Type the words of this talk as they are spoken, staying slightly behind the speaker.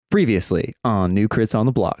Previously on New Crits on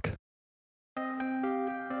the Block.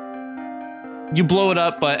 You blow it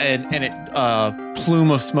up, and it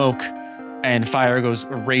plume of smoke and fire goes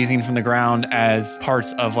raising from the ground as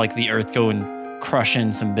parts of like the earth go and crush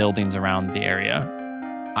in some buildings around the area.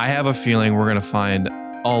 I have a feeling we're going to find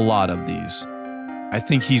a lot of these. I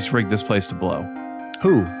think he's rigged this place to blow.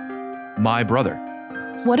 Who? My brother.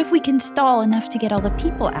 What if we can stall enough to get all the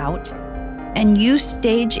people out and you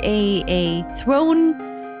stage a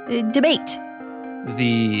throne debate?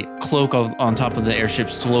 The cloak on top of the airship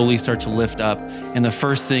slowly starts to lift up, and the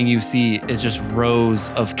first thing you see is just rows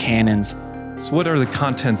of cannons. So what are the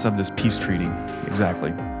contents of this peace treaty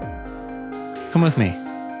exactly? Come with me.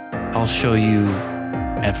 I'll show you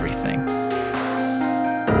everything.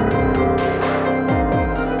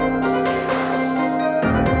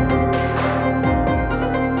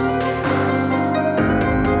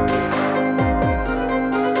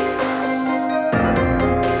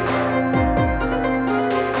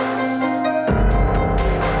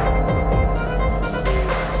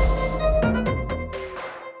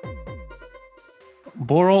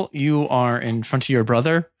 Boral, you are in front of your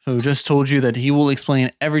brother, who just told you that he will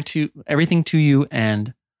explain everything to you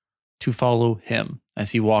and to follow him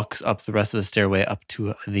as he walks up the rest of the stairway up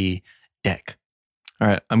to the deck. All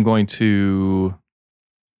right, I'm just going to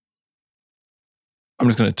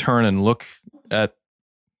turn and look at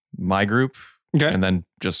my group and then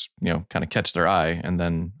just, kind of catch their eye, and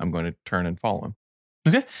then I'm going to turn and follow him.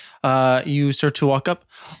 Okay. You start to walk up.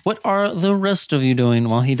 What are the rest of you doing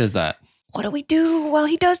while he does that? What do we do while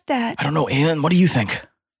he does that? I don't know, Ian. What do you think?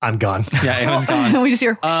 I'm gone. Yeah, Evan's gone. We just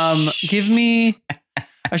hear. Give me.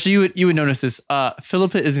 Actually, you would notice this.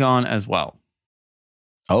 Philippa is gone as well.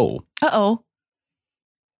 Oh. Uh-oh.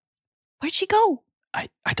 Where'd she go? I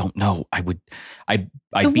don't know. I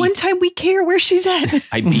one time we care where she's at.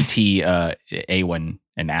 I BT Awen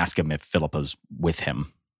and ask him if Philippa's with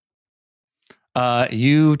him.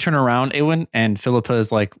 You turn around, Awen, and Philippa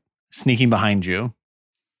is like sneaking behind you.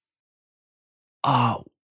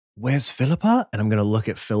 Where's Philippa? And I'm going to look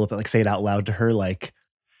at Philippa, like say it out loud to her, like.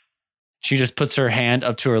 She just puts her hand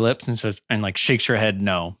up to her lips and says, and like shakes her head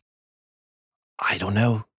no. I don't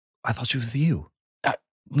know. I thought she was with you.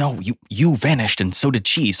 No, you vanished and so did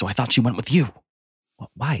she, so I thought she went with you.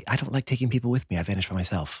 Why? I don't like taking people with me. I vanished by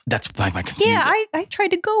myself. That's why my confusion. Yeah, I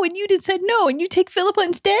tried to go and you said no, and you take Philippa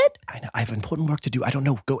instead? I know. I have important work to do. I don't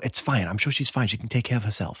know. Go. It's fine. I'm sure she's fine. She can take care of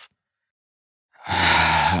herself.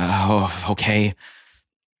 Oh, okay.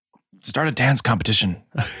 Start a dance competition.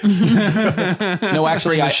 No,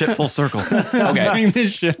 actually, Bring the ship full circle.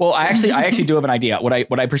 Okay. Well, I actually do have an idea. What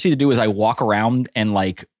I proceed to do is I walk around and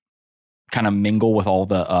like kind of mingle with all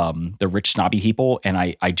the rich snobby people, and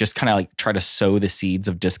I just kind of like try to sow the seeds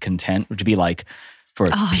of discontent, which would be like for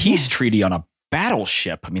a peace treaty on a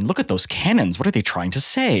battleship. I mean, look at those cannons. What are they trying to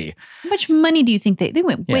say? How much money do you think they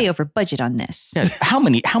went way over budget on this? Yeah, how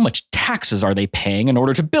much taxes are they paying in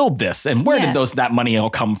order to build this? And where did that money all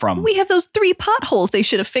come from? We have those 3 potholes they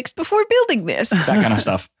should have fixed before building this. That kind of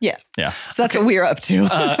stuff. Yeah. Yeah. So that's what we're up to.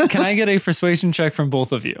 Can I get a persuasion check from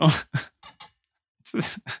both of you?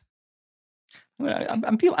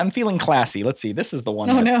 I'm feeling classy. Let's see. This is the one.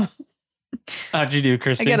 Oh, no. How'd you do,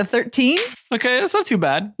 Christy? I got a 13. Okay, that's not too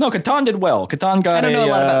bad. No, Catan did well. Catan got I don't know a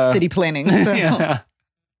lot about city planning. So. Yeah.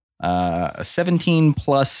 17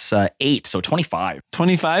 plus 8, so 25.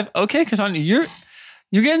 25? Okay, Catan,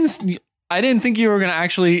 you're getting... I didn't think you were going to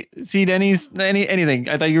actually see anything.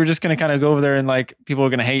 I thought you were just going to kind of go over there and like people were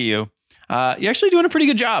going to hate you. You're actually doing a pretty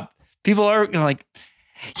good job. People are like,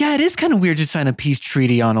 yeah, it is kind of weird to sign a peace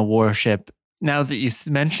treaty on a warship. Now that you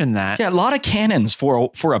mentioned that. Yeah, a lot of cannons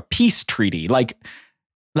for a peace treaty. Like,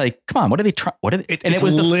 come on, what are they trying? It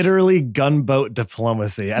was literally gunboat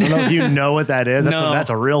diplomacy. I don't know if you know what that is.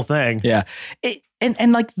 That's a real thing. Yeah.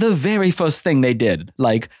 And like the very first thing they did,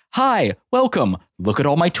 like, hi, welcome. Look at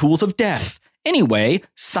all my tools of death. Anyway,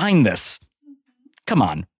 sign this. Come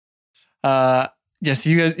on. Yes,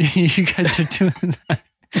 you guys are doing that.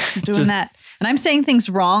 Doing that. And I'm saying things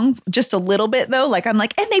wrong just a little bit, though. Like, I'm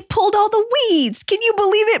like, and they pulled all the weeds. Can you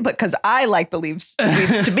believe it? But because I like the weeds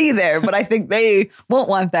to be there, but I think they won't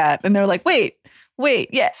want that. And they're like, wait,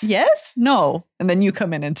 yeah, yes, no. And then you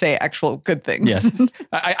come in and say actual good things. Yes.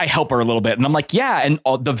 I help her a little bit. And I'm like, yeah, and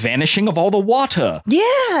the vanishing of all the water.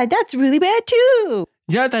 Yeah, that's really bad, too.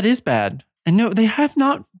 Yeah, that is bad. And no, they have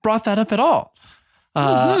not brought that up at all.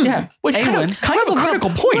 Yeah, which kind of a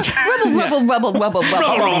critical point. Rubble.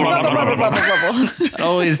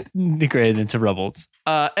 Always degraded into rubbles.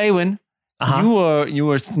 Awen, you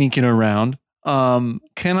are sneaking around. Can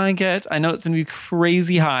I get? I know it's gonna be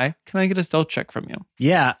crazy high. Can I get a stealth check from you?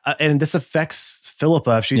 Yeah, and this affects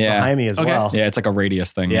Philippa if she's behind me as well. Yeah, it's like a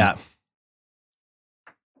radius thing. Yeah.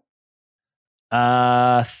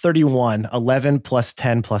 31, 11 plus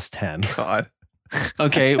 10 plus 10. God.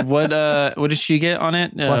 Okay, what did she get on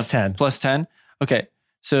it? Plus 10. Plus 10. Okay,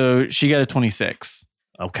 so she got a 26.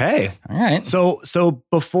 Okay. All right. So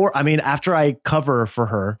before, after I cover for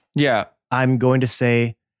her, Yeah. I'm going to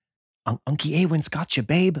say, Unky Awen's got you,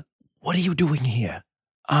 babe. What are you doing here?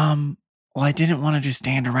 Well, I didn't want to just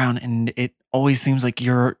stand around, and it always seems like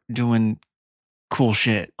you're doing cool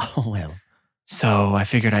shit. Oh, well. So I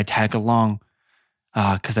figured I'd tag along,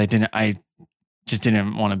 because I just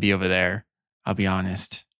didn't want to be over there. I'll be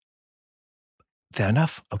honest. Fair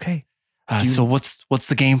enough. Okay. So what's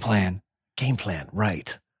the game plan? Game plan,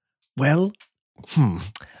 right. Well,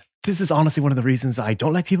 this is honestly one of the reasons I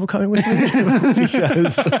don't like people coming with me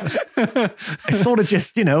because I sort of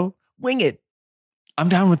just, wing it. I'm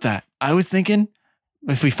down with that. I was thinking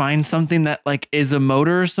if we find something that like is a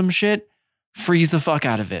motor or some shit, freeze the fuck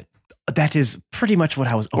out of it. That is pretty much what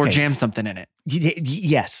I was. Or jam something in it.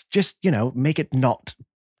 Yes. Just, make it not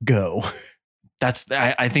go.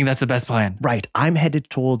 I think that's the best plan. Right. I'm headed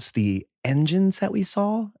towards the engines that we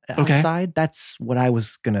saw outside. That's what I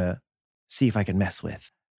was going to see if I can mess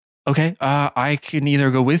with. Okay. I can either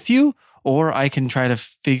go with you or I can try to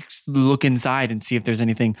look inside and see if there's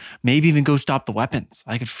anything. Maybe even go stop the weapons.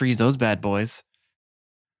 I could freeze those bad boys.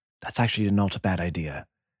 That's actually not a bad idea.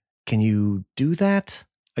 Can you do that?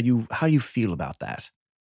 How do you feel about that?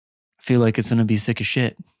 I feel like it's going to be sick as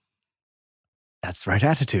shit. That's the right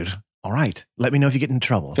attitude. All right. Let me know if you get into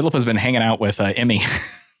trouble. Philippa's been hanging out with Emmy.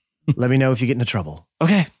 Let me know if you get into trouble.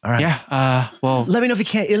 Okay. All right. Yeah. Well, let me know if you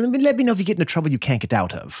can't. Let me know if you get into trouble you can't get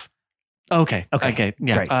out of. Okay. Yeah.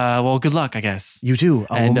 Great. Well, good luck, I guess. You too.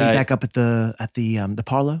 We'll meet back up at the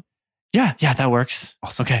parlor. Yeah. That works.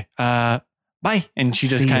 Awesome. Okay. Bye. And she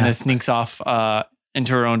just kind of sneaks off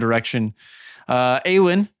into her own direction.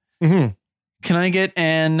 Awen, can I get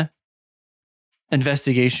an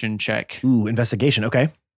investigation check? Ooh, investigation.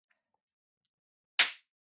 Okay.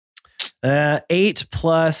 8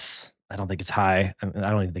 plus, I don't think it's high. I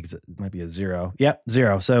don't even think it might be a 0. Yep,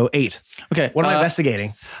 0. So 8. Okay. What am I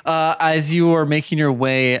investigating? As you are making your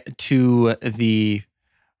way to the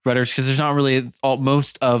rudders, because there's not really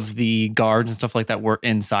most of the guards and stuff like that were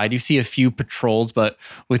inside. You see a few patrols, but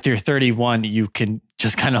with your 31, you can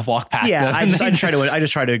just kind of walk past them. I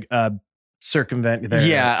just try to circumvent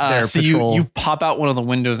their so patrol. You pop out one of the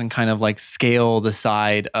windows and kind of like scale the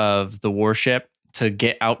side of the warship to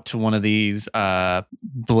get out to one of these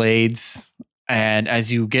blades. And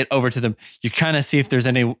as you get over to them, you kind of see if there's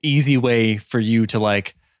any easy way for you to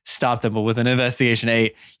like stop them. But with an investigation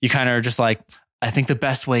 8, you kind of are just like, I think the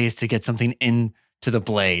best way is to get something into the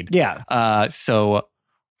blade. Yeah. So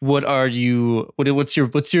what's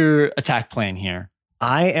your attack plan here?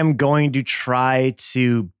 I am going to try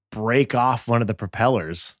to break off one of the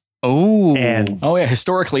propellers. Oh, yeah.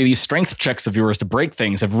 Historically, these strength checks of yours to break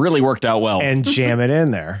things have really worked out well. And jam it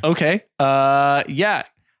in there. Okay. Yeah.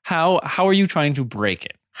 How are you trying to break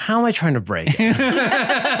it? How am I trying to break it?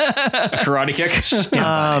 A karate kick.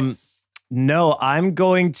 No, I'm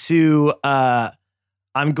going to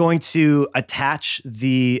attach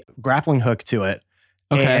the grappling hook to it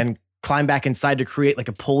and climb back inside to create like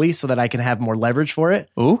a pulley so that I can have more leverage for it.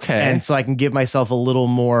 Okay. And so I can give myself a little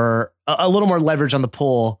more leverage on the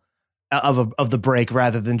pull of the brake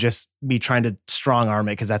rather than just me trying to strong arm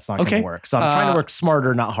it because that's not going to work. So I'm trying to work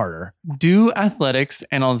smarter, not harder. Do athletics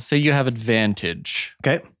and I'll say you have advantage.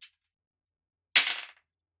 Okay.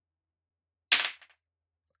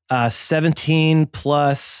 17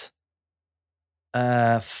 plus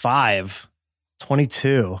 5,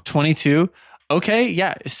 22. 22. Okay,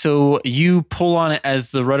 yeah. So you pull on it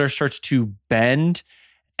as the rudder starts to bend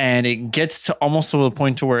and it gets to almost to the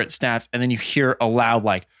point to where it snaps and then you hear a loud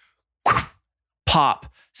like pop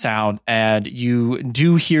sound and you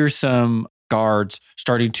do hear some guards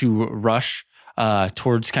starting to rush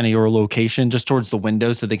towards kind of your location, just towards the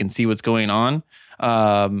window so they can see what's going on.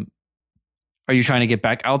 Are you trying to get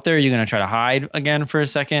back out there? Are you going to try to hide again for a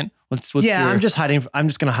second? What's I'm just hiding. I'm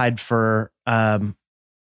just going to hide for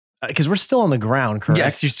because we're still on the ground, correct?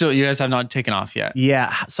 Yes, you guys have not taken off yet.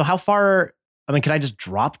 Yeah. So how far? I mean, can I just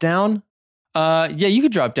drop down? Yeah, you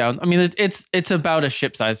could drop down. I mean, it's about a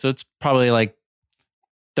ship size, so it's probably like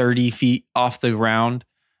 30 feet off the ground,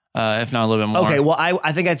 if not a little bit more. Okay. Well,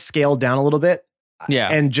 I think I'd scale down a little bit. Yeah.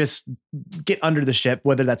 And just get under the ship,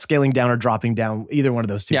 whether that's scaling down or dropping down, either one of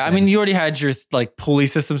those two. Yeah. things. I mean, you already had your like pulley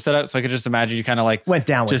system set up, so I could just imagine you kind of like went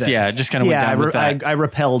down with it. Just kind of went down with that. I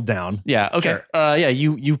rappelled down. Yeah. Okay. Sure. Yeah.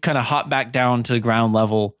 You kind of hop back down to ground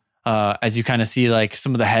level. as you kind of see like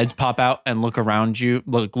some of the heads pop out and look around you,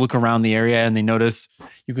 look around the area, and they notice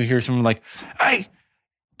you could hear someone like, "Hey,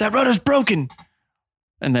 that rudder's broken,"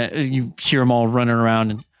 and then you hear them all running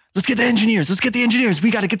around and let's get the engineers.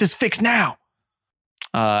 We got to get this fixed now.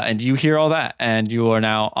 And you hear all that, and you are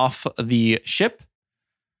now off the ship.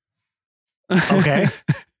 Okay.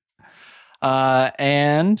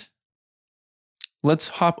 And let's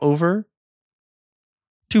hop over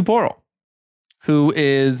to Boral, who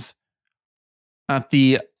is at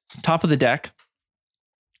the top of the deck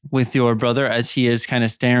with your brother as he is kind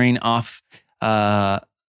of staring off the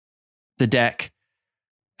deck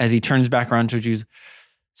as he turns back around to you.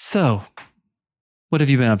 So, what have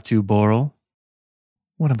you been up to, Boral?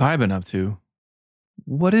 What have I been up to?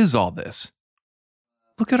 What is all this?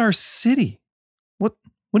 Look at our city. What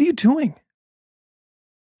are you doing?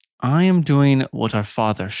 I am doing what our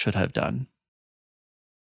father should have done.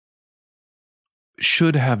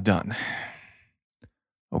 Should have done.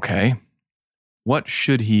 Okay. What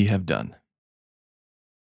should he have done?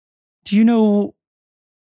 Do you know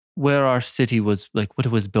where our city was, like what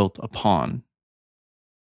it was built upon,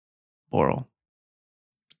 Boral?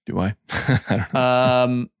 Do I? I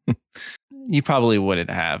don't know. You probably wouldn't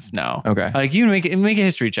have. No. Okay. Like you can make a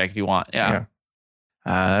history check if you want. Yeah.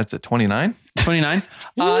 That's a 29. 29.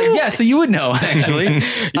 Yeah. So you would know actually. You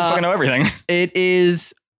fucking know everything. It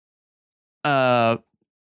is, on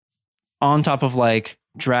top of like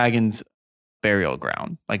Dragon's burial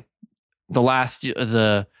ground. Like the last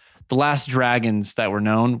dragons that were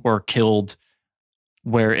known were killed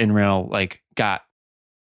where Inrail like got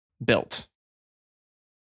built.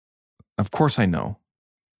 Of course I know.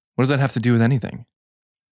 What does that have to do with anything?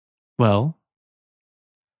 Well,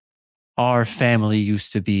 our family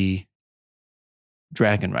used to be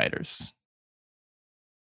dragon riders.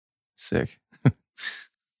 Sick.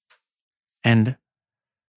 And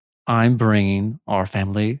I'm bringing our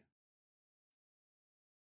family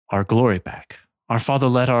our glory back. Our father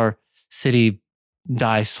let our city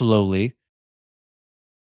die slowly.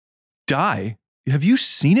 Die? Have you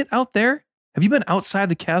seen it out there? Have you been outside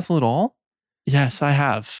the castle at all? Yes, I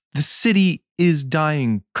have. The city is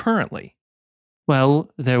dying currently.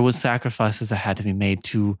 Well, there was sacrifices that had to be made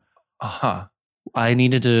to. I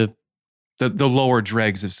needed to. The lower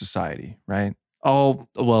dregs of society, right? To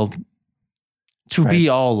be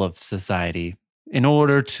all of society in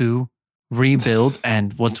order to rebuild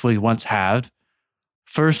and what we once had.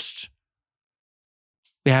 First,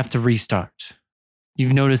 we have to restart.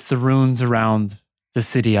 You've noticed the ruins around the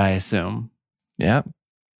city, I assume. Yeah.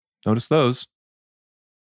 Notice those.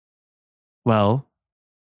 Well,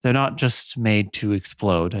 they're not just made to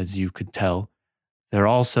explode, as you could tell. They're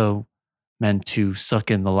also meant to suck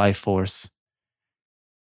in the life force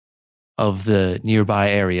of the nearby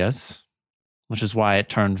areas, which is why it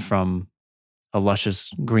turned from a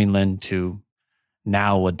luscious Greenland to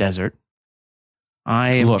now a desert. I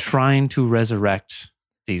am trying to resurrect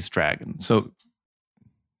these dragons. So,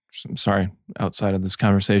 I'm sorry, outside of this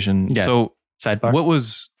conversation. Yeah. So, sidebar. What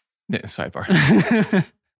was sidebar?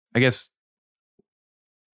 I guess,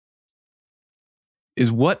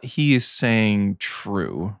 is what he is saying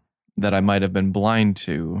true that I might have been blind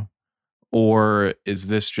to, or is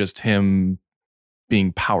this just him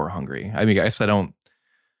being power hungry? I mean, I guess I don't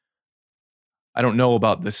know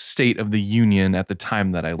about the state of the union at the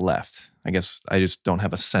time that I left. I guess I just don't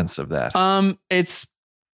have a sense of that. It's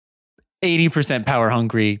 80% power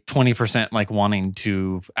hungry, 20% like wanting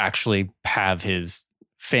to actually have his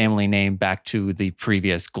family name back to the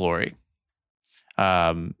previous glory.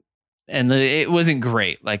 It wasn't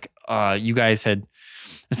great. Like, you guys had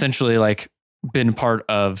essentially like been part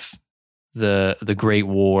of the Great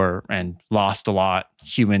War and lost a lot.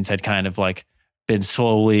 Humans had kind of like been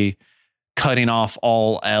slowly cutting off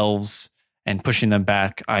all elves and pushing them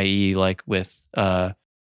back, i.e. like with Awen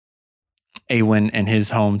and his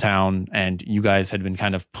hometown, and you guys had been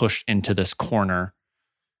kind of pushed into this corner.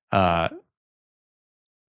 So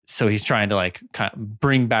he's trying to like kind of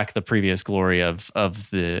bring back the previous glory of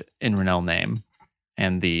the Inranel name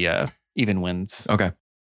and the even wins. Okay.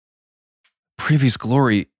 Previous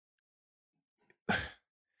glory.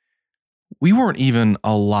 We weren't even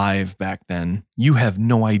alive back then. You have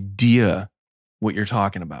no idea what you're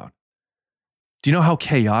talking about. Do you know how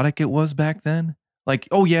chaotic it was back then? Like,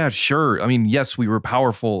 oh yeah, sure. I mean, yes, we were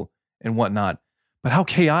powerful and whatnot, but how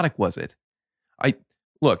chaotic was it?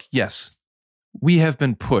 Look, yes, we have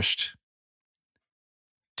been pushed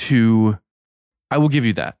to, I will give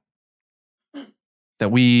you that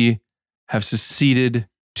we have seceded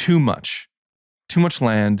too much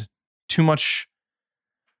land, too much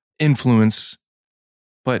influence,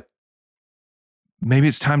 but maybe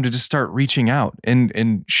it's time to just start reaching out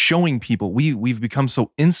and showing people. We've become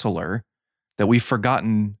so insular that we've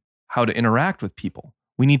forgotten how to interact with people.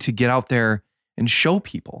 We need to get out there and show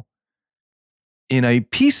people in a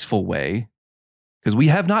peaceful way, because we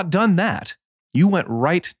have not done that. You went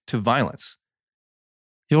right to violence.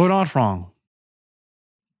 You're not wrong.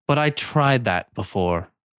 But I tried that before,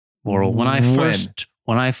 Laurel. When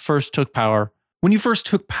I first took power. When you first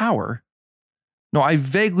took power? No, I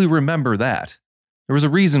vaguely remember that. There was a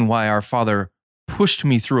reason why our father pushed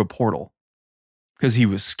me through a portal. Because he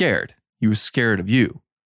was scared. He was scared of you.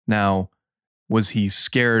 Now, was he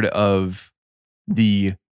scared of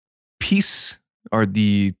the peace or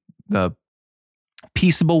the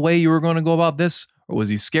peaceable way you were going to go about this? Or was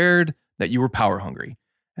he scared that you were power hungry?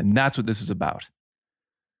 And that's what this is about.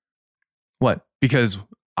 What? Because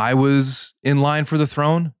I was in line for the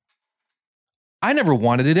throne? I never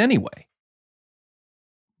wanted it anyway.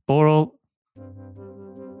 Boral,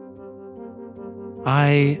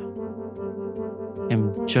 I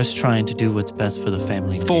am just trying to do what's best for the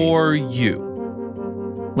family. For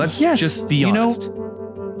you. Let's just be honest.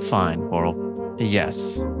 Fine, Boral.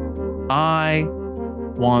 Yes. I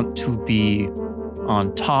want to be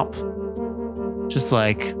on top, just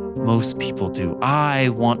like most people do. I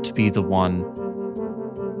want to be the one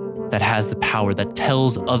that has the power, that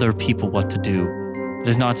tells other people what to do, that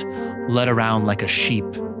is not led around like a sheep.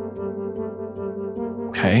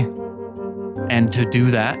 Okay. And to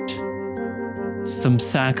do that, some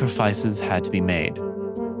sacrifices had to be made.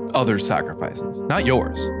 Other sacrifices, not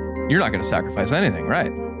yours. You're not going to sacrifice anything,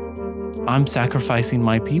 right? I'm sacrificing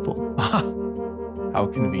my people. How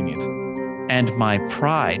convenient. And my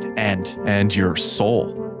pride and your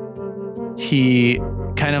soul. He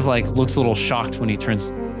kind of like looks a little shocked when he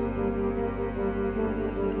turns.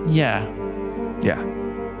 Yeah. Yeah.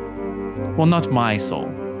 Well, not my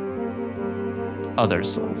soul. Other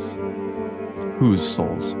souls. Whose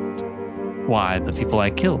souls? Why, the people I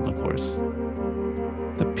killed, of course.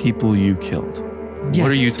 The people you killed. Yes,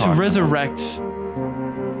 what are you talking to resurrect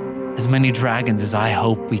as many dragons as I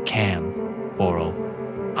hope we can, Boral.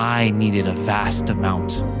 I needed a vast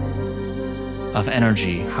amount of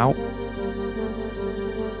energy. How?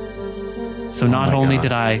 So not only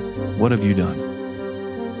did I... What have you done?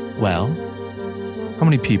 Well... How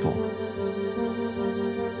many people?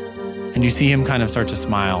 And you see him kind of start to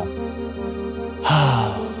smile.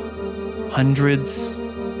 Hundreds.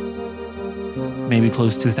 Maybe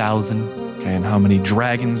close to 1,000. Okay, and how many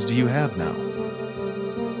dragons do you have now?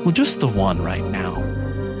 Well, just the one right now.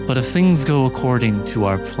 But if things go according to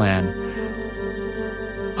our plan,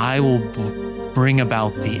 I will bring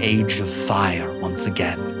about the Age of Fire once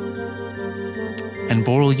again. And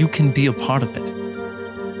Boral, you can be a part of it.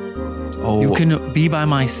 Oh. You can be by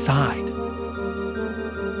my side.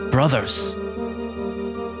 Brothers.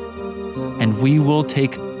 And we will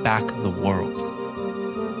take back the world.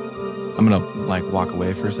 I'm going to like walk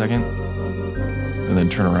away for a second and then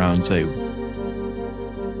turn around and say,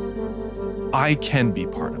 I can be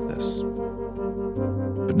part of this,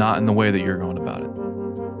 but not in the way that you're going about it.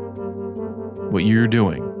 What you're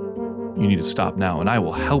doing, you need to stop now, and I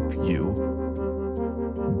will help you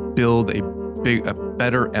build a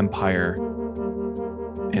better empire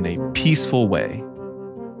in a peaceful way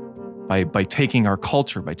by taking our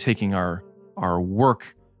culture, by taking our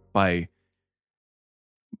work, by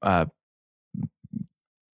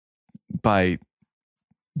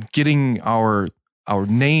getting our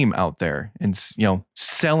name out there and,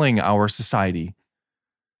 selling our society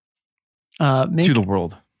to the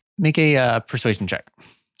world. Make a persuasion check.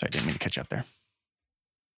 Sorry, didn't mean to catch you up there.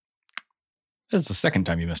 That's the second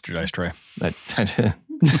time you missed your dice tray. That's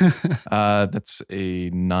a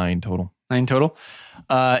 9 total. 9 total.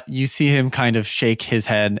 You see him kind of shake his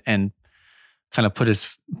head and kind of put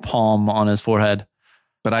his palm on his forehead.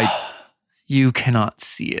 But you cannot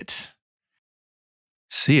see it.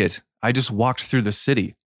 See it? I just walked through the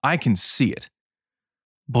city. I can see it.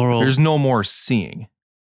 Boral, there's no more seeing.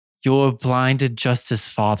 You're blinded just as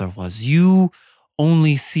father was. You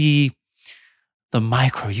only see the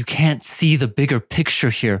micro. You can't see the bigger picture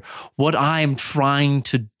here. What I'm trying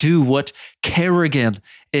to do, what Kerrigan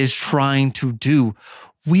is trying to do.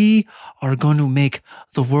 We are going to make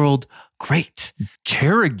the world great.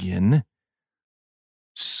 Kerrigan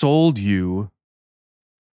sold you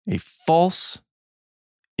a false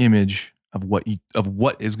image of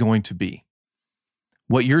what is going to be.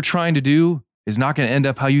 What you're trying to do is not going to end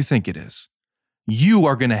up how you think it is. You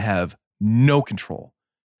are going to have no control.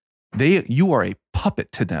 You are a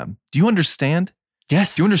puppet to them. Do you understand?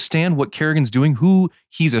 Yes. Do you understand what Kerrigan's doing, who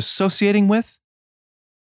he's associating with?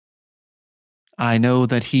 I know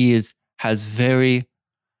that he has very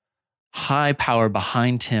high power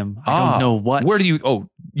behind him. I don't know what. Where do you? Oh,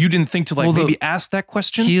 you didn't think to Well, maybe ask that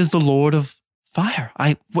question? He is the Lord of Fire.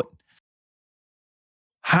 What?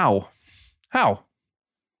 How? How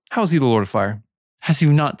is he the Lord of Fire? Has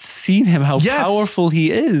you not seen him? How Yes. powerful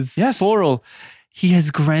he is. Yes. Boral. He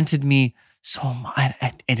has granted me so much.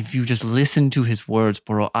 And if you just listen to his words,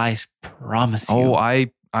 Boral, I promise you. Oh,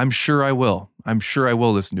 I'm sure I will. I'm sure I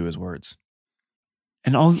will listen to his words.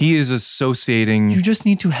 And all He is associating. you just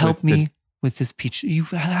need to help with the- me with this peach. You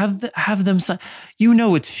have them sign. You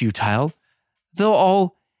know it's futile. They'll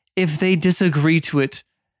all, if they disagree to it,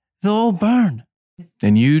 they'll all burn.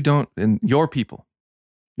 and you don't, and your people.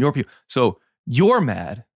 So you're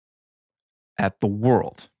mad at the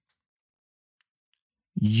world.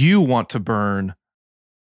 You want to burn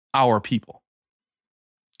our people.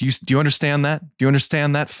 Do you understand that? Do you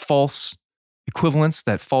understand that false equivalence,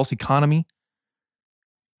 that false economy?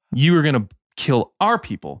 You are going to kill our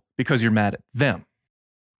people because you're mad at them.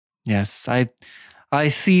 Yes, I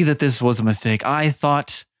see that this was a mistake. I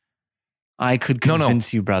thought I could No, no.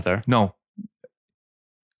 convince you, brother. No.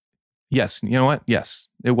 Yes, you know what? Yes,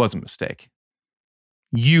 it was a mistake.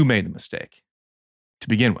 You made the mistake to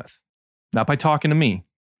begin with. Not by talking to me.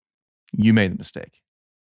 You made the mistake.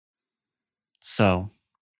 So,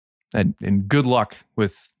 And good luck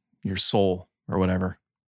with your soul or whatever.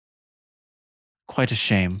 quite a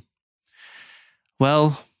shame.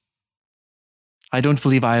 Well, I don't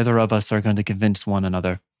believe either of us are going to convince one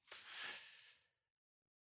another.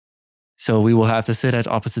 So we will have to sit at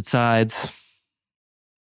opposite sides.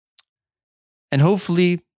 And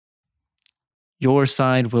hopefully, your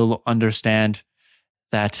side will understand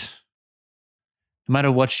that no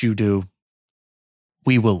matter what you do,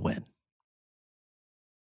 we will win.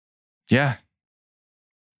 Yeah.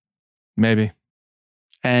 Maybe.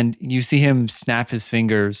 And you see him snap his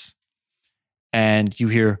fingers, and you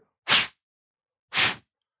hear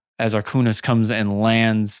as Arcunas comes and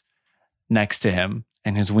lands next to him,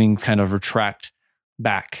 and his wings kind of retract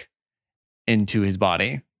back into his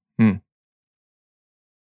body. Hmm.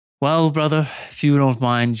 Well, brother, if you don't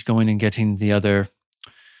mind going and getting the other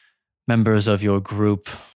members of your group.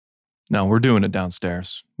 No, we're doing it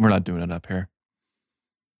downstairs. We're not doing it up here.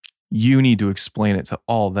 You need to explain it to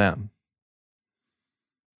all them.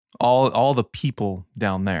 All the people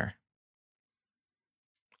down there.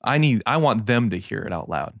 I want them to hear it out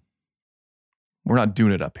loud. We're not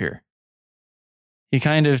doing it up here. He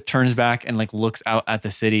kind of turns back and like looks out at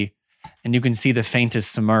the city, and you can see the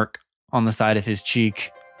faintest smirk on the side of his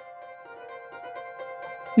cheek.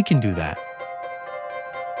 We can do that.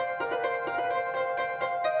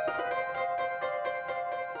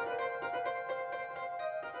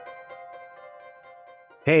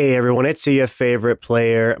 Hey everyone, it's your favorite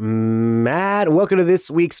player, Matt. Welcome to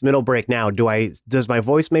this week's Middle Break. Now, does my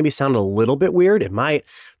voice maybe sound a little bit weird? It might.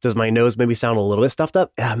 Does my nose maybe sound a little bit stuffed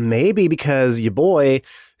up? Maybe, because your boy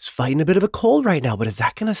is fighting a bit of a cold right now. But is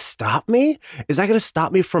that going to stop me? Is that going to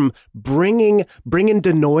stop me from bringing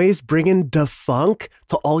the noise, bringing the funk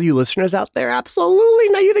to all you listeners out there? Absolutely.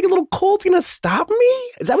 Now you think a little cold's going to stop me?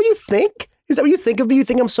 Is that what you think? Is that what you think of me? You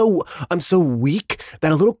think I'm so weak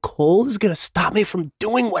that a little cold is going to stop me from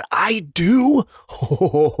doing what I do?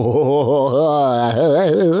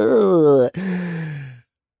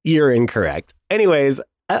 You're incorrect. Anyways,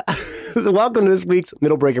 welcome to this week's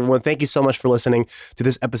Middle Break, everyone. Thank you so much for listening to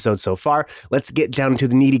this episode so far. Let's get down to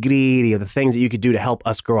the nitty-gritty of the things that you could do to help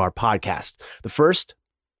us grow our podcast. The first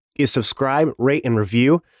is subscribe, rate, and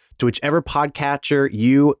review to whichever podcatcher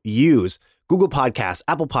you use. Google Podcasts,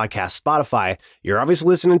 Apple Podcasts, Spotify. You're obviously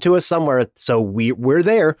listening to us somewhere, so we're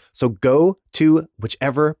there. So go to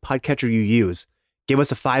whichever podcatcher you use. Give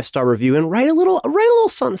us a 5-star review and write a little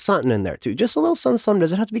something in there too. Just a little something.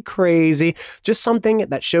 Doesn't have to be crazy. Just something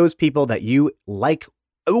that shows people that you like,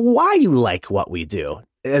 why you like what we do.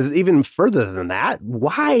 As even further than that,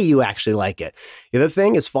 why you actually like it. The other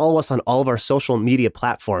thing is follow us on all of our social media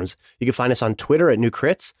platforms. You can find us on Twitter at New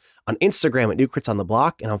Crits, on Instagram at New Crits on the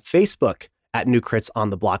Block, and on Facebook at New Crits on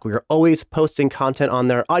the Block. We are always posting content on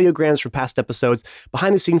there, audiograms from past episodes,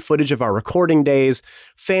 behind the scene footage of our recording days,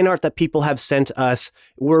 fan art that people have sent us.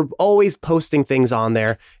 We're always posting things on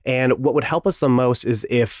there. And what would help us the most is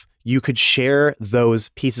if you could share those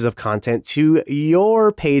pieces of content to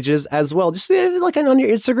your pages as well. Just like on your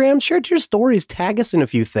Instagram, share it to your stories, tag us in a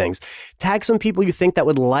few things. Tag some people you think that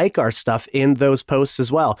would like our stuff in those posts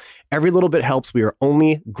as well. Every little bit helps. We are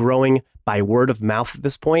only growing by word of mouth at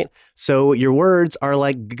this point. So your words are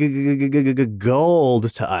like gold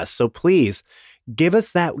to us. So please Give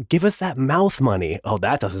us that mouth money. Oh,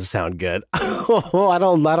 that doesn't sound good. I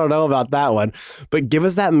don't know about that one. But give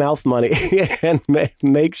us that mouth money and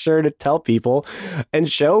make sure to tell people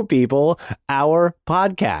and show people our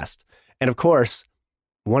podcast. And of course,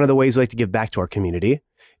 one of the ways we like to give back to our community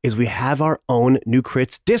is we have our own New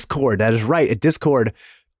Crits Discord. That is right, a Discord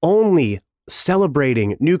only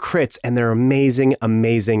celebrating New Crits and their amazing,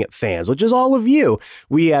 amazing fans, which is all of you.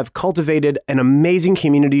 We have cultivated an amazing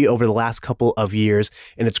community over the last couple of years,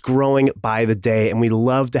 and it's growing by the day, and we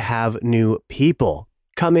love to have new people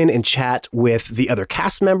come in and chat with the other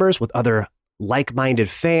cast members, with other like-minded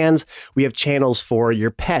fans. We have channels for your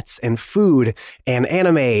pets and food and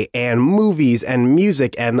anime and movies and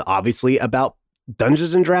music, and obviously about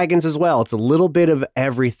Dungeons and Dragons as well. It's a little bit of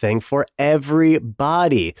everything for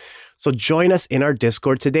everybody. So join us in our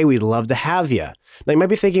Discord today. We'd love to have you. Now you might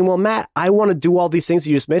be thinking, well, Matt, I want to do all these things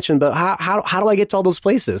you just mentioned, but how do I get to all those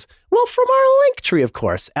places? Well, from our link tree, of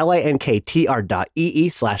course,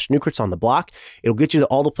 linktr.ee/newcritsontheblock. It'll get you to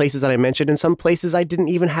all the places that I mentioned, and some places I didn't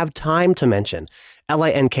even have time to mention.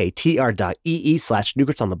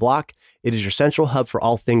 linktr.ee/newcritsontheblock. It is your central hub for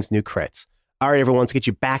all things New Crits. All right, everyone, let's get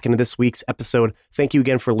you back into this week's episode. Thank you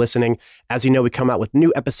again for listening. As you know, we come out with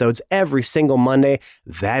new episodes every single Monday.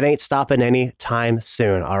 That ain't stopping any time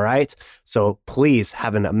soon, all right? So please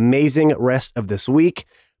have an amazing rest of this week.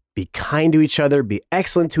 Be kind to each other, be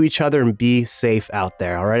excellent to each other, and be safe out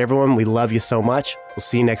there. All right, everyone, we love you so much. We'll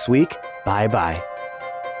see you next week. Bye-bye.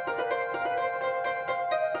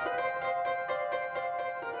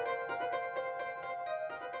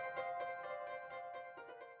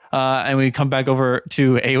 And we come back over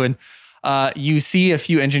to Awen. You see a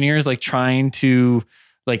few engineers like trying to,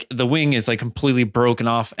 like the wing is like completely broken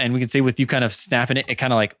off, and we can see with you kind of snapping it, it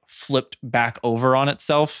kind of like flipped back over on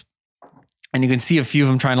itself. And you can see a few of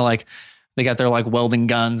them trying to like, they got their like welding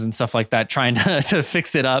guns and stuff like that, trying to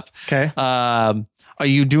fix it up. Okay. Are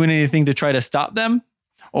you doing anything to try to stop them,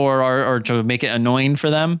 or to make it annoying for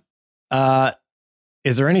them?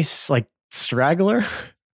 Is there any like straggler?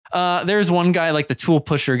 There's one guy, like the tool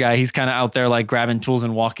pusher guy. He's kind of out there like grabbing tools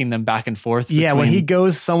and walking them back and forth. Yeah, when he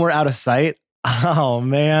goes somewhere out of sight, oh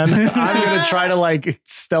man, I'm going to try to like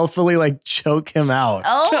stealthily like choke him out.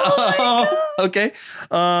 Oh my God. Okay.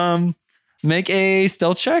 Make a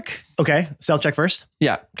stealth check. Okay, stealth check first.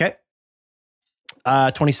 Yeah. Okay.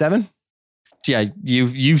 27. Yeah,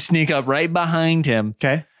 you sneak up right behind him.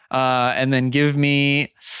 Okay. And then give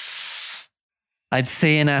me, I'd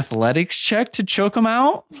say, an athletics check to choke him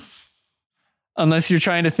out. Unless you're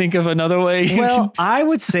trying to think of another way. Well, I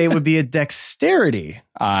would say it would be a dexterity.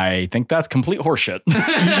 I think that's complete horseshit.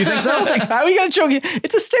 You think so? Like, how are you going to choke it?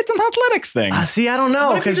 It's an athletics thing. See, I don't know.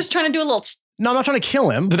 What if you're Because just trying to do a little... no, I'm not trying to kill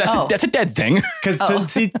him. But that's a dead thing. Because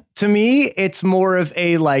to me, it's more of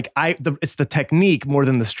a like it's the technique more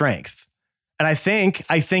than the strength. And I think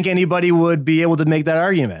anybody would be able to make that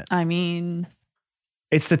argument. I mean...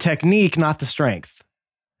 It's the technique, not the strength.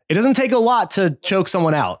 It doesn't take a lot to choke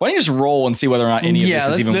someone out. Why don't you just roll and see whether or not any of this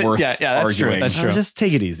is even worth that's true. arguing? That's true. Just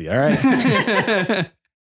take it easy, all right?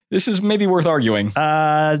 This is maybe worth arguing.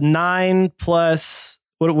 9 plus,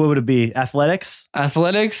 what would it be? Athletics?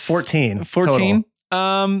 Athletics? 14. 14.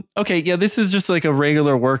 Okay, yeah, this is just like a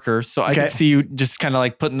regular worker, so I Okay. can see you just kind of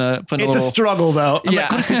like putting a It's a little. struggle, though. I'm Yeah. like,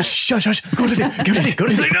 go to sleep. Shush, shush. Go to sleep. Go to sleep. Go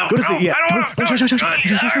to sleep. Go to sleep. Yeah. Shush, shush, shush. Go to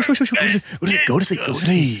sleep. Go to sleep.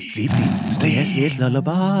 Sleep. Yes, yes.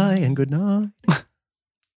 Lullaby and good night.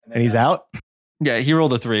 And he's out. Yeah, he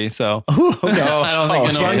rolled a 3, so Oh, okay. I don't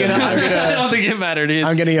think so I'm gonna- I don't think it mattered.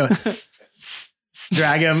 I'm gonna go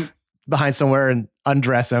drag him behind somewhere and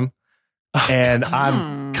undress him, and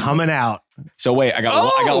I'm coming out. So wait, I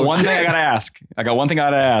got one thing I gotta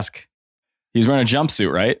ask. He's wearing a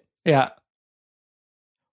jumpsuit, right? Yeah.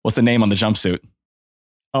 What's the name on the jumpsuit?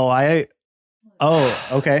 Oh,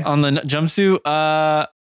 okay. On the jumpsuit,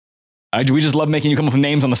 We just love making you come up with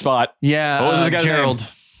names on the spot. yeah, What was this guy's Gerald.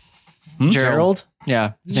 name? Gerald.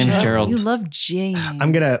 Yeah, his name is Gerald. You love James.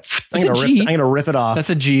 I'm gonna rip it off. That's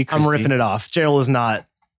a G. I'm ripping it off. Gerald is not.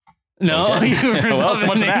 No, Okay. you ripped Well, off so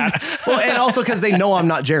much his of name. that. Well, and also because they know I'm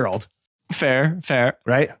not Gerald, Fair.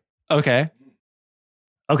 right? Okay.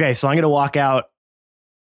 Okay, so I'm gonna walk out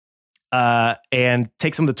and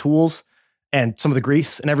take some of the tools and some of the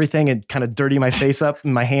grease and everything and kind of dirty my face up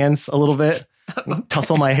and my hands a little bit,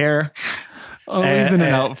 tussle my hair, Always in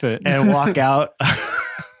an outfit. and walk out.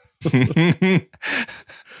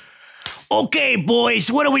 Okay, boys,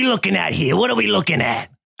 what are we looking at here? What are we looking at?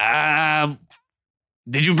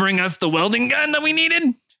 Did you bring us the welding gun that we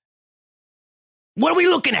needed? What are we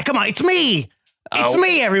looking at? Come on, it's me. It's Oh.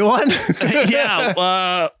 me, everyone.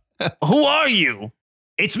 Yeah. Who are you?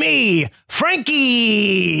 It's me,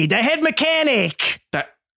 Frankie, the head mechanic.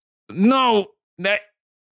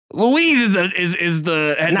 Louise is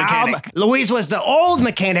the head mechanic. Louise was the old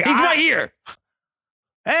mechanic. He's right here.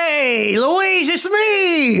 Hey, Louise, it's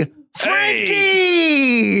me,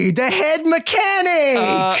 Frankie, the head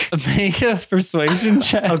mechanic. Make a persuasion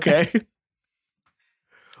check. Okay.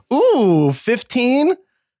 Ooh, 15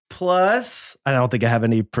 plus. I don't think I have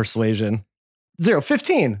any persuasion.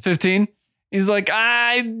 15. 15. He's like,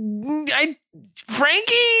 Frankie,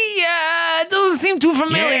 it doesn't seem too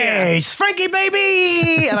familiar. Yeah, it's Frankie,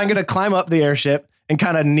 baby. And I'm going to climb up the airship and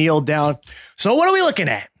kind of kneel down. So what are we looking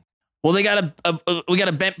at? Well, we got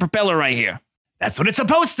a bent propeller right here. That's what it's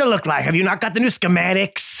supposed to look like. Have you not got the new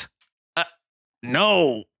schematics?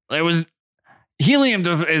 No, Helium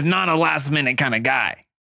is not a last minute kind of guy.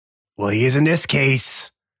 Well, he is in this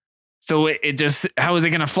case. So it just, how is it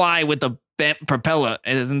going to fly with the bent propeller?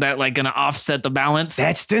 Isn't that like going to offset the balance?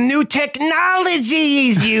 That's the new technology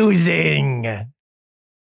he's using.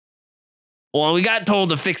 Well, we got told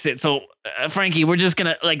to fix it. So, Frankie, we're just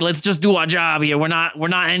going to let's just do our job here. We're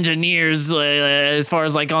not engineers as far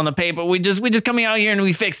as like on the paper. We just coming out here and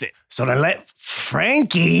we fix it. So then let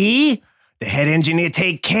Frankie, the head engineer,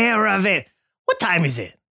 take care of it. What time is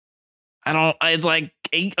it? It's like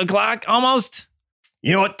 8 o'clock almost.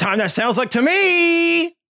 You know what time that sounds like to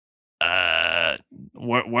me?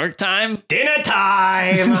 Work time? Dinner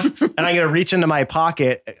time. And I'm going to reach into my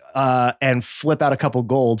pocket and flip out a couple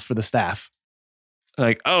gold for the staff.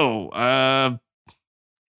 Like, we're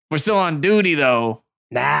still on duty though.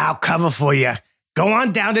 Now I'll cover for you. Go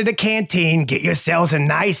on down to the canteen, get yourselves a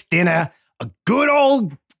nice dinner, a good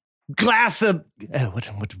old glass of,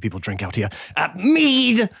 what do people drink out here?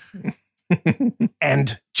 Mead.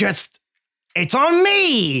 And just, it's on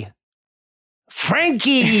me,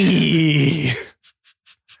 Frankie,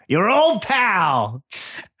 your old pal.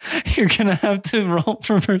 You're going to have to roll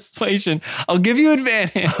for persuasion. I'll give you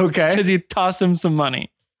advantage. Okay. Because you toss him some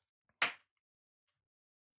money.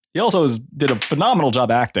 He also did a phenomenal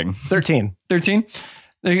job acting. 13. 13?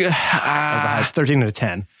 That was a high 13 out of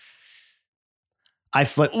 10. I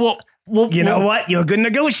flip. Well, you know what? You're a good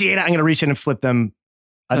negotiator. I'm going to reach in and flip them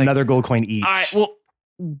another gold coin each. All right, well,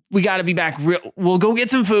 we got to be back. We'll go get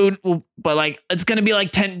some food, but it's going to be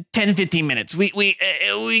like 10, 15 minutes. We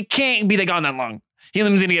can't be gone that long.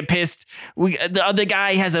 Helium's going to get pissed. The other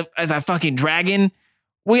guy has a fucking dragon.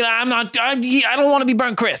 I don't want to be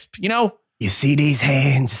burnt crisp, you know? You see these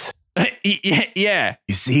hands? Yeah.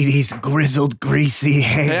 You see these grizzled, greasy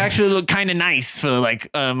hands? They actually look kind of nice for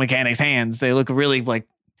mechanics' hands. They look really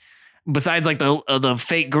besides the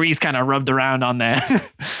fake grease kind of rubbed around on there.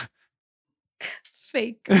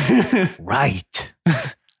 Fake. Right.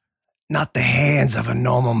 Not the hands of a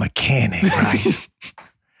normal mechanic, right?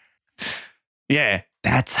 Yeah.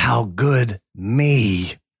 That's how good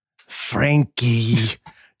me, Frankie,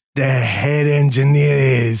 the head engineer,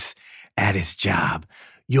 is at his job.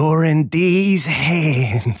 You're in these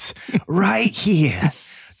hands right here.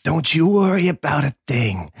 Don't you worry about a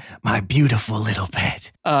thing, my beautiful little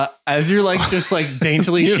pet. As you're just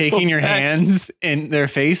daintily shaking your hands in their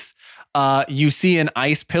face, you see an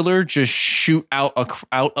ice pillar just shoot out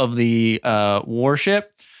of the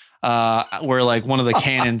warship, where one of the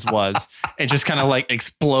cannons was, and just kind of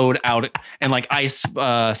explode out, and ice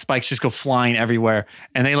spikes just go flying everywhere,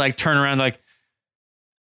 and they turn around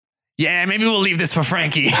yeah, maybe we'll leave this for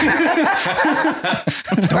Frankie.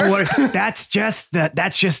 Don't worry. That's just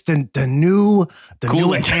the new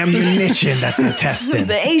ammunition that they're testing.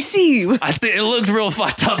 The AC. I think it looks real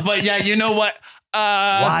fucked up, but yeah, you know what?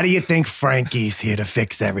 Why do you think Frankie's here to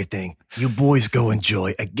fix everything? You boys go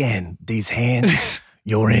enjoy. Again, these hands,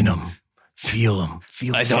 you're in them. Feel them.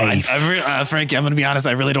 Feel safe. Frankie, I'm going to be honest.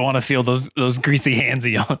 I really don't want to feel those greasy hands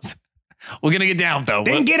of yours. We're going to get down, though.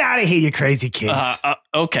 Then get out of here, you crazy kids.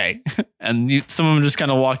 Okay. And some of them just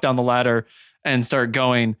kind of walk down the ladder and start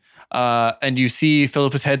going. And you see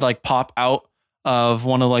Philippus' head pop out of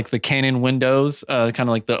one of the cannon windows, kind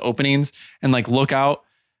of the openings, and look out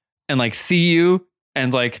and see you,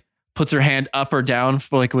 and puts her hand up or down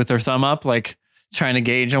for, with her thumb up, trying to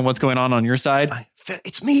gauge on what's going on your side.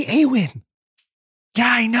 It's me, Awen. Yeah,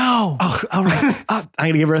 I know. Oh, all right. I'm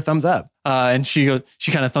going to give her a thumbs up. And she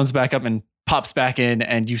kind of thumbs back up and pops back in,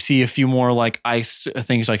 and you see a few more ice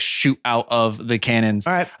things shoot out of the cannons.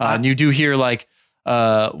 All right. And you do hear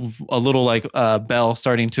a little bell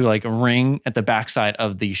starting to ring at the backside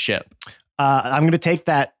of the ship. I'm going to take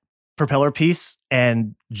that propeller piece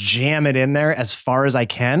and jam it in there as far as I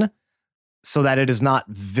can, so that it is not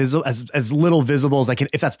visible, as little visible as I can,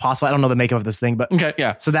 if that's possible. I don't know the makeup of this thing, but okay,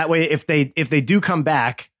 yeah. So that way, if they do come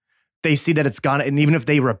back, they see that it's gone, and even if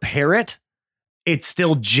they repair it, it's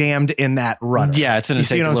still jammed in that rudder. Yeah, it's gonna You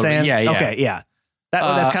see take what a I'm little saying? bit. Yeah. Okay, yeah.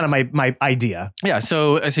 That's kind of my idea. Yeah,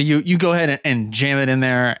 so you go ahead and jam it in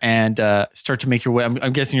there and start to make your way.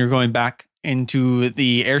 I'm guessing you're going back into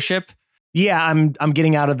the airship. Yeah, I'm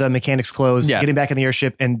getting out of the mechanic's clothes, Yeah. getting back in the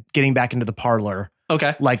airship, and getting back into the parlor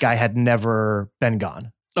Okay. like I had never been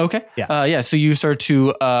gone. Okay. Yeah. So you start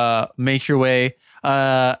to make your way.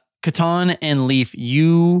 Catan and Leaf,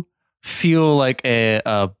 you feel like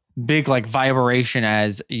a big like vibration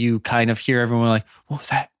as you kind of hear everyone like, what was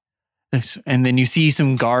that? And then you see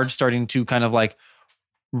some guards starting to kind of like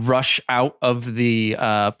rush out of the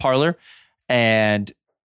parlor, and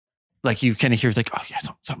like you kind of hear like, oh yeah,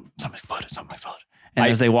 something exploded. And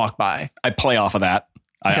as they walk by, I play off of that.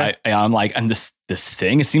 Okay. I'm like, and this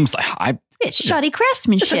thing, it seems like It's shoddy it's a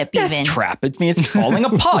craftsmanship, death even. trap. I mean, it's falling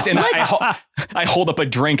apart. And I hold up a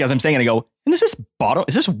drink as I'm saying it. I go, and is this bottle?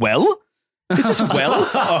 Is this well? Is this well?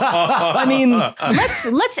 I mean,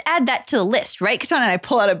 Let's add that to the list, right? Katana and I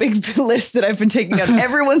pull out a big list that I've been taking down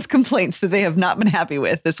everyone's complaints that they have not been happy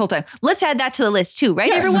with this whole time. Let's add that to the list too, right,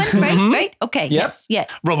 Yes. everyone? Right? Mhm. Right? Okay. Yep.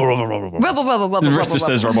 Yes. rubble. Rubble. the rest just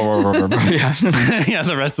says rubble, rubble, rubble, rubble. Yeah. Yeah,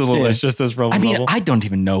 the rest of the list just says rubble. I mean, rubble. I don't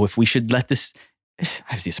even know if we should let this.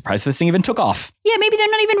 I was surprised this thing even took off. Yeah, maybe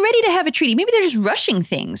they're not even ready to have a treaty. Maybe they're just rushing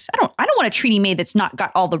things. I don't want a treaty made that's not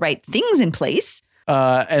got all the right things in place.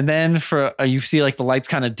 And then for you see like the lights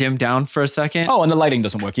kind of dim down for a second. Oh, and the lighting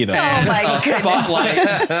doesn't work either. Oh my a goodness.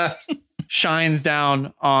 spotlight shines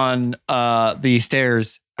down on the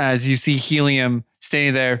stairs as you see Helium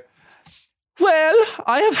standing there. Well,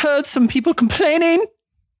 I have heard some people complaining.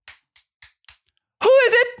 Who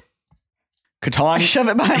is it? I Catan, shove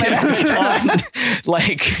it behind my back. Catan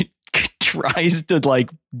like tries to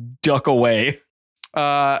like duck away.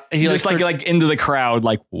 He Just starts- like into the crowd,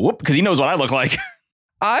 like whoop, because he knows what I look like.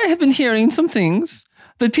 I have been hearing some things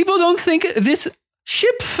that people don't think this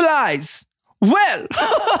ship flies. Well,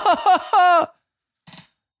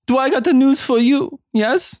 do I got the news for you?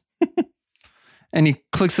 Yes? And he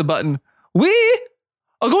clicks the button. We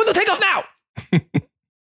are going to take off now.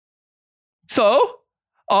 So,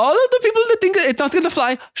 all of the people that think it's not going to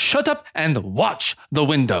fly, shut up and watch the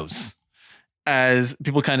windows. As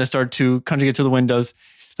people kind of start to conjugate to the windows.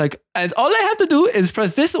 Like, and all I have to do is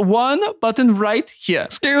press this one button right here.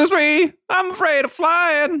 Excuse me, I'm afraid of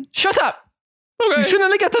flying. Shut up. You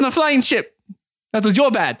shouldn't have got on a flying ship. That was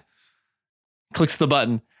your bad. Clicks the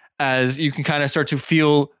button as you can kind of start to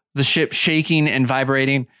feel the ship shaking and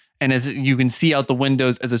vibrating. And as you can see out the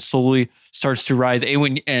windows as it slowly starts to rise,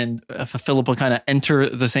 Awen and Philip will kind of enter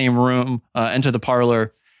the same room, enter the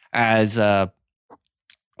parlor as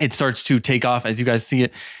it starts to take off as you guys see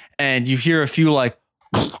it. And you hear a few like,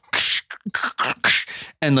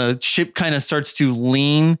 and the ship kind of starts to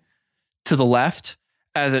lean to the left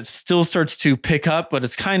as it still starts to pick up, but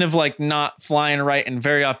it's kind of like not flying right and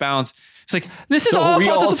very off balance. It's like, this is So all are we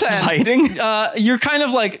part all of the plan. sliding? You're kind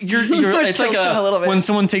of like you're it's like Tilting a little bit. when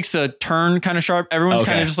someone takes a turn kind of sharp, everyone's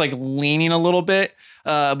kind Okay. of just like leaning a little bit,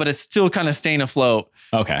 but it's still kind of staying afloat.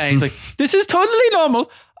 Okay. And he's like, this is totally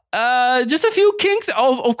normal. Just a few kinks.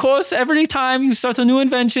 Of course, every time you start a new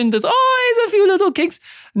invention, there's always a few little kinks.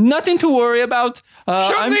 Nothing to worry about.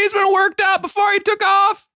 Shouldn't these been worked out before he took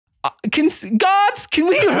off? Can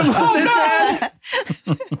we remove this man?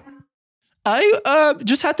 I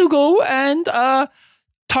just had to go and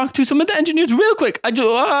talk to some of the engineers real quick.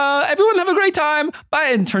 Everyone have a great time. Bye.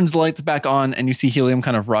 And turns the lights back on, and you see Helium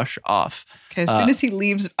kind of rush off. Okay, as soon as he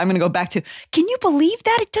leaves, I'm going to go back to, can you believe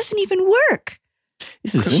that? It doesn't even work.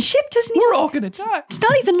 This The isn't. ship doesn't We're even, all gonna die. it's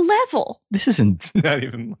not even level. This isn't. Not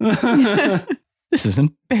even. This is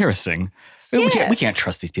embarrassing. We, Yeah. can't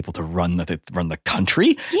trust these people to run the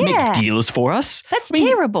country, Yeah. make deals for us. That's I mean,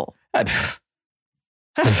 terrible.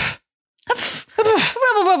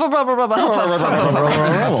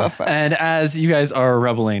 And as you guys are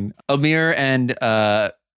rebelling, Amir and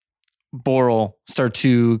Boral start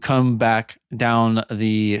to come back down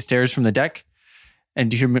the stairs from the deck.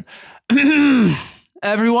 And you hear,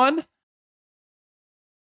 everyone,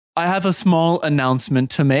 I have a small announcement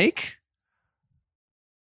to make.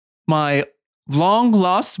 My long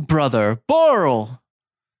lost brother, Boral,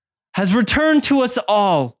 has returned to us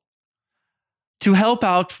all to help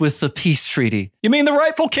out with the peace treaty. You mean the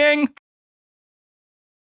rightful king?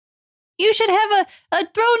 You should have a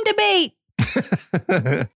throne debate.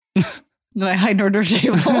 Then I hide under a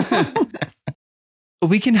table.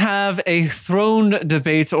 We can have a throne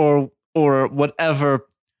debate or whatever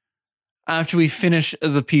after we finish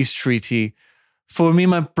the peace treaty. For me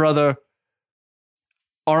and my brother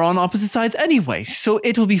are on opposite sides anyway, so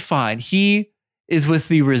it'll be fine. He is with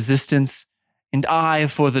the resistance, and I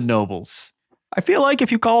for the nobles. I feel like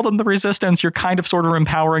if you call them the resistance, you're kind of sort of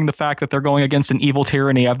empowering the fact that they're going against an evil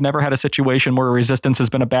tyranny. I've never had a situation where resistance has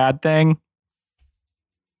been a bad thing.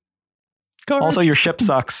 Also, your ship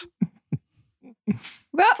sucks.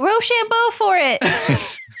 Rochambeau for it.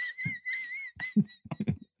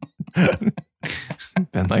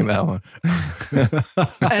 Ben like that one.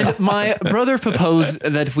 And my brother proposed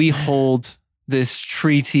that we hold this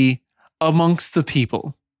treaty amongst the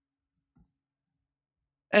people.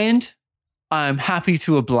 And I'm happy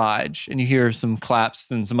to oblige. And you hear some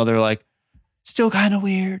claps and some other like, still kind of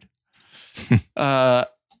weird. It's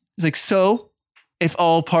like, so if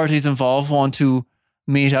all parties involved want to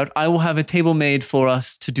meet out, I will have a table made for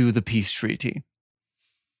us to do the peace treaty.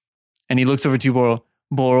 And he looks over to Boral.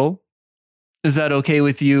 Boral, is that okay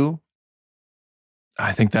with you?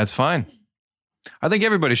 I think that's fine. I think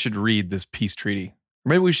everybody should read this peace treaty. Or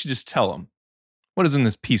maybe we should just tell them. What is in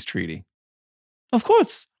this peace treaty? Of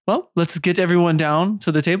course. Well, let's get everyone down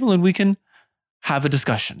to the table and we can have a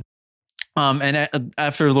discussion. And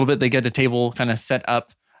after a little bit, they get a table kind of set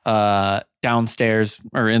up downstairs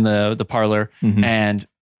or in the parlor, and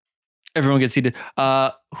everyone gets seated.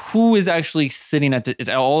 Who is actually sitting at the?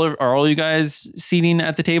 Are all you guys seating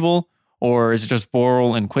at the table, or is it just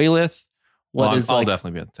Boral and Quaylith? I'll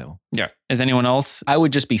definitely be at the table. Yeah. Is anyone else? I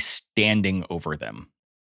would just be standing over them.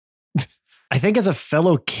 I think as a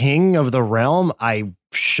fellow king of the realm, I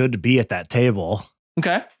should be at that table,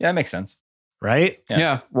 Okay. Yeah, that makes sense. right?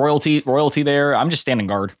 Yeah. Royalty there. I'm just standing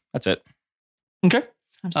guard. That's it. Okay.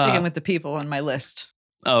 I'm sticking with the people on my list.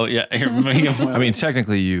 Oh yeah. I mean,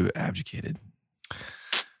 technically you abdicated.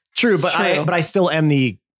 True, It's but true. I still am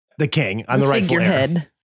the king. I'm the rightful heir. figurehead.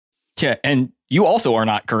 Yeah, and you also are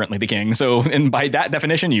not currently the king. So, and by that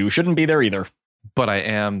definition, you shouldn't be there either. But I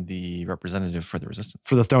am the representative for the resistance.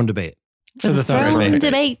 For the throne debate. For the throne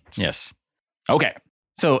debate. Yes. Okay.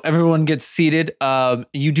 So everyone gets seated.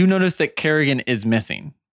 You do notice that Kerrigan is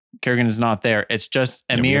missing. Kerrigan is not there. It's just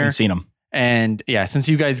Yeah, we Amir. haven't seen him. And yeah, since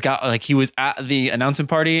you guys got like he was at the announcement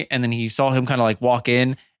party and then he saw him kind of like walk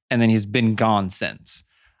in and then he's been gone since.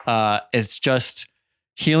 It's just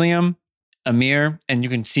Helium, Amir, and you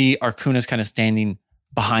can see Arcuna's kind of standing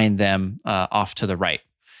behind them off to the right.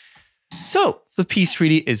 So the peace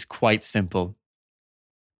treaty is quite simple.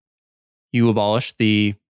 You abolish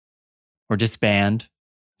or disband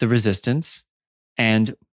the resistance,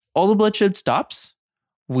 and all the bloodshed stops.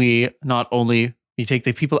 We take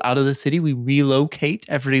the people out of the city, we relocate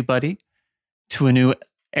everybody to a new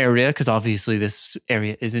area, because obviously this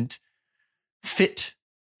area isn't fit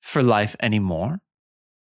for life anymore.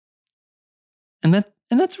 And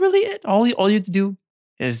that's really it. All you have to do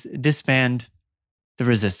is disband the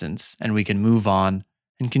resistance, and we can move on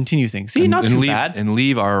and continue things. See, not too bad. And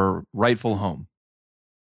leave our rightful home.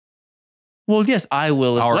 Well, yes, I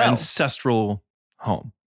will as Our well. ancestral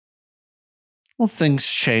home. Well, things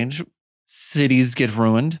change. Cities get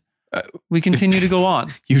ruined. We continue to go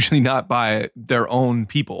on. Usually not by their own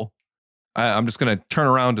people. I'm just going to turn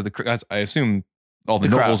around to the. I assume all the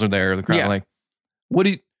The crowd. nobles are there. The crowd, Yeah. like,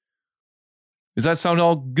 does that sound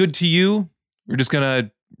all good to you? We're just going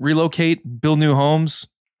to relocate, build new homes.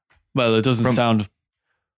 Well, it doesn't sound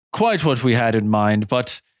quite what we had in mind,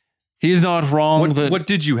 but he's not wrong. What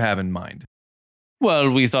did you have in mind? Well,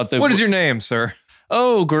 we thought that. What is your name, sir?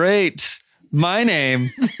 Oh, great. My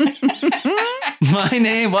name. My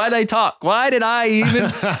name. Why did I talk? Why did I even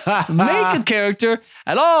make a character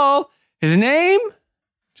at all? His name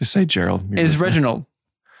Just say Gerald. is Reginald.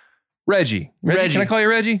 Reggie. Reggie. Can I call you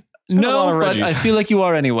Reggie? a No, lot of but Reggies. I feel like you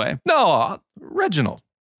are anyway. No, Reginald.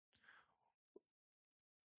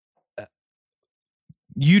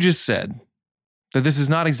 You just said that this is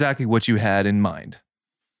not exactly what you had in mind.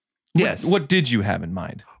 Yes. What did you have in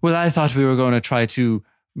mind? Well, I thought we were going to try to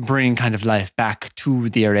bring kind of life back to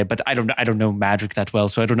the area, but I don't know magic that well,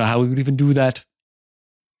 so I don't know how we would even do that.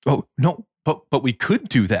 Oh, no, but we could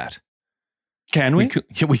do that. Can we?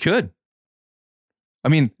 Yeah, we could. I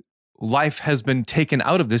mean, life has been taken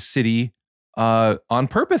out of this city on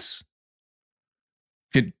purpose.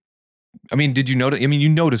 Did you notice? I mean, you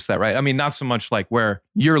noticed that, right? I mean, not so much like where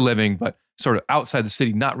you're living, but sort of outside the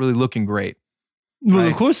city, not really looking great. Well,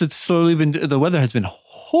 Right. of course, it's slowly been. The weather has been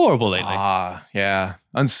horrible lately. Yeah.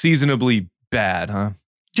 Unseasonably bad, huh?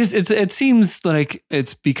 Just it seems like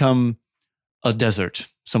it's become a desert.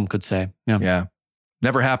 Some could say. Yeah. Yeah.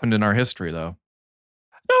 Never happened in our history, though.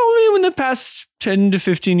 No, even in the past 10 to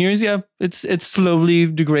 15 years, yeah, it's slowly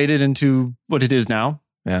degraded into what it is now.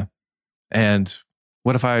 And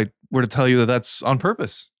what if I were to tell you that that's on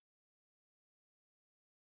purpose?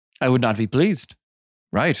 I would not be pleased.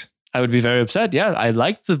 Right. I would be very upset. Yeah, I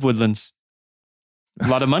like the woodlands. A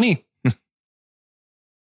lot of money.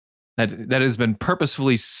 That has been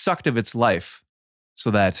purposefully sucked of its life so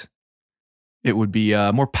that it would be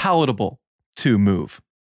more palatable to move.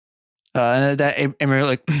 And we're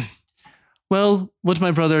like, well, what my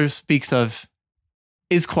brother speaks of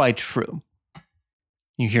is quite true.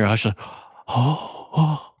 You hear Hush like,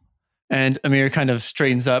 oh. And Amir kind of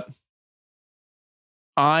straightens up.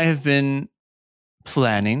 I have been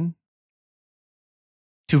planning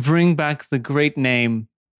to bring back the great name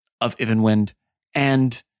of Ivanwind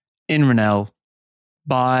and Inranel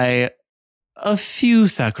by a few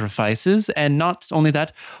sacrifices, and not only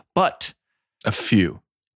that, but A few.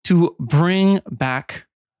 to bring back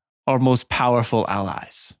our most powerful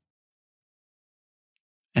allies.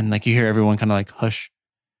 And like you hear everyone kind of like hush.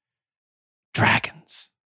 Dragons.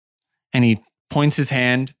 And he points his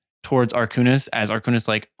hand towards Arcunis as Arcunis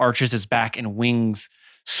like arches his back and wings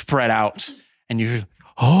spread out. And you hear,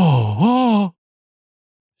 oh.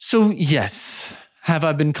 So yes, have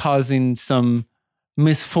I been causing some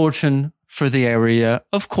misfortune for the area?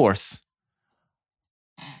 Of course.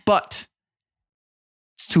 But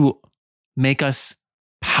it's to make us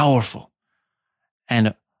powerful.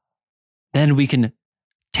 And then we can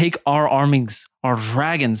take our armies, our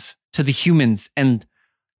dragons, to the humans and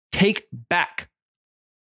take back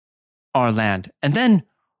our land. And then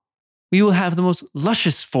we will have the most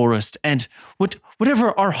luscious forest and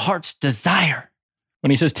whatever our hearts desire. When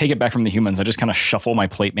he says take it back from the humans, I just kind of shuffle my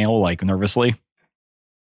plate mail like nervously.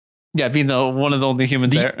 Yeah, being one of the only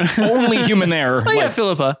humans there. Only human there. Oh, yeah, Like,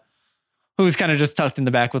 Philippa, who's kind of just tucked in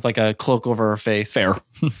the back with like a cloak over her face. fair.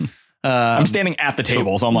 I'm standing at the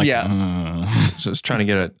table, so I'm like, Just trying to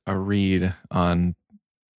get a read on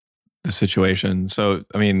the situation. So,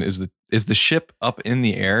 I mean, is the ship up in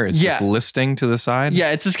the air? It's just listing to the side? Yeah,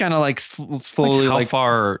 it's just kind of like slowly. How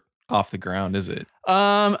far off the ground is it?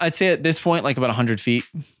 I'd say at this point, like about 100 feet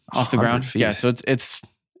off the 100 ground. feet. Yeah, so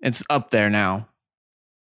it's up there now.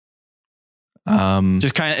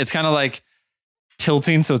 Just kind of, it's kind of like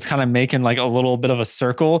tilting, so it's kind of making like a little bit of a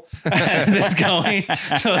circle as it's going.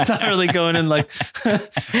 So it's not really going in like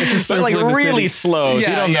it's just but like circling the really city. slow, so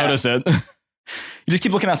you Yeah, don't yeah. notice it. You just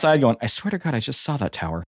keep looking outside going, I swear to God, I just saw that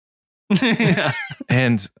tower. Yeah.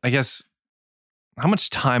 And I guess, how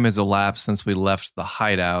much time has elapsed since we left the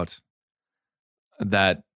hideout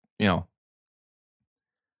that,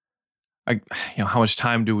 how much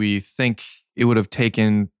time do we think it would have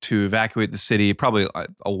taken to evacuate the city? Probably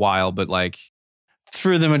a while, but like,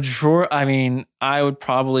 For the majority, I mean, I would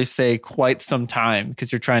probably say quite some time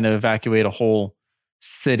because you're trying to evacuate a whole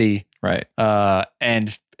city. right.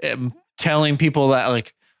 And telling people that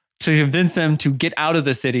like to convince them to get out of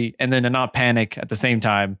the city and then to not panic at the same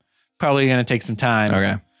time, probably going to take some time.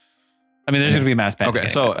 Okay. I mean, there's going to be mass panic. Okay.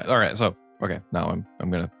 So, all right. So, okay. Now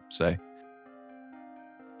I'm going to say.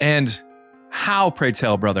 And how, pray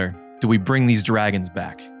tell, brother, do we bring these dragons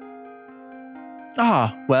back?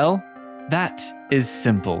 Well, that is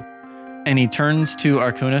simple. And he turns to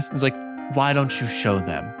Arcunis and is like, why don't you show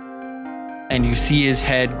them? And you see his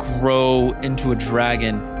head grow into a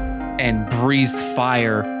dragon and breathe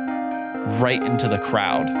fire right into the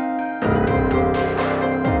crowd.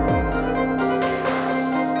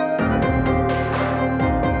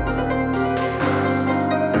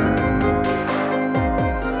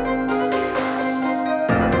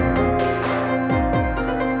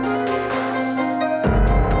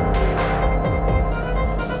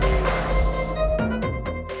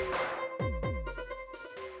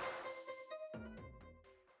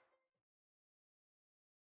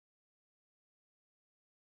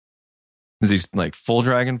 Is he like full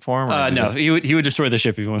dragon form? Or is he No, just- he would destroy the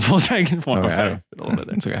ship if he went full dragon form. Okay, I'm sorry. I don't- a little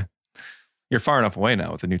bit. It's okay. You're far enough away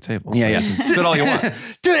now with the new table. Yeah, so yeah. you can spit all you want.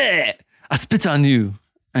 Do it. I spit on you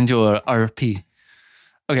and your RP.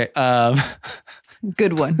 Okay.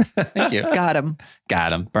 Good one. Thank you. Got him.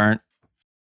 Got him. Burnt.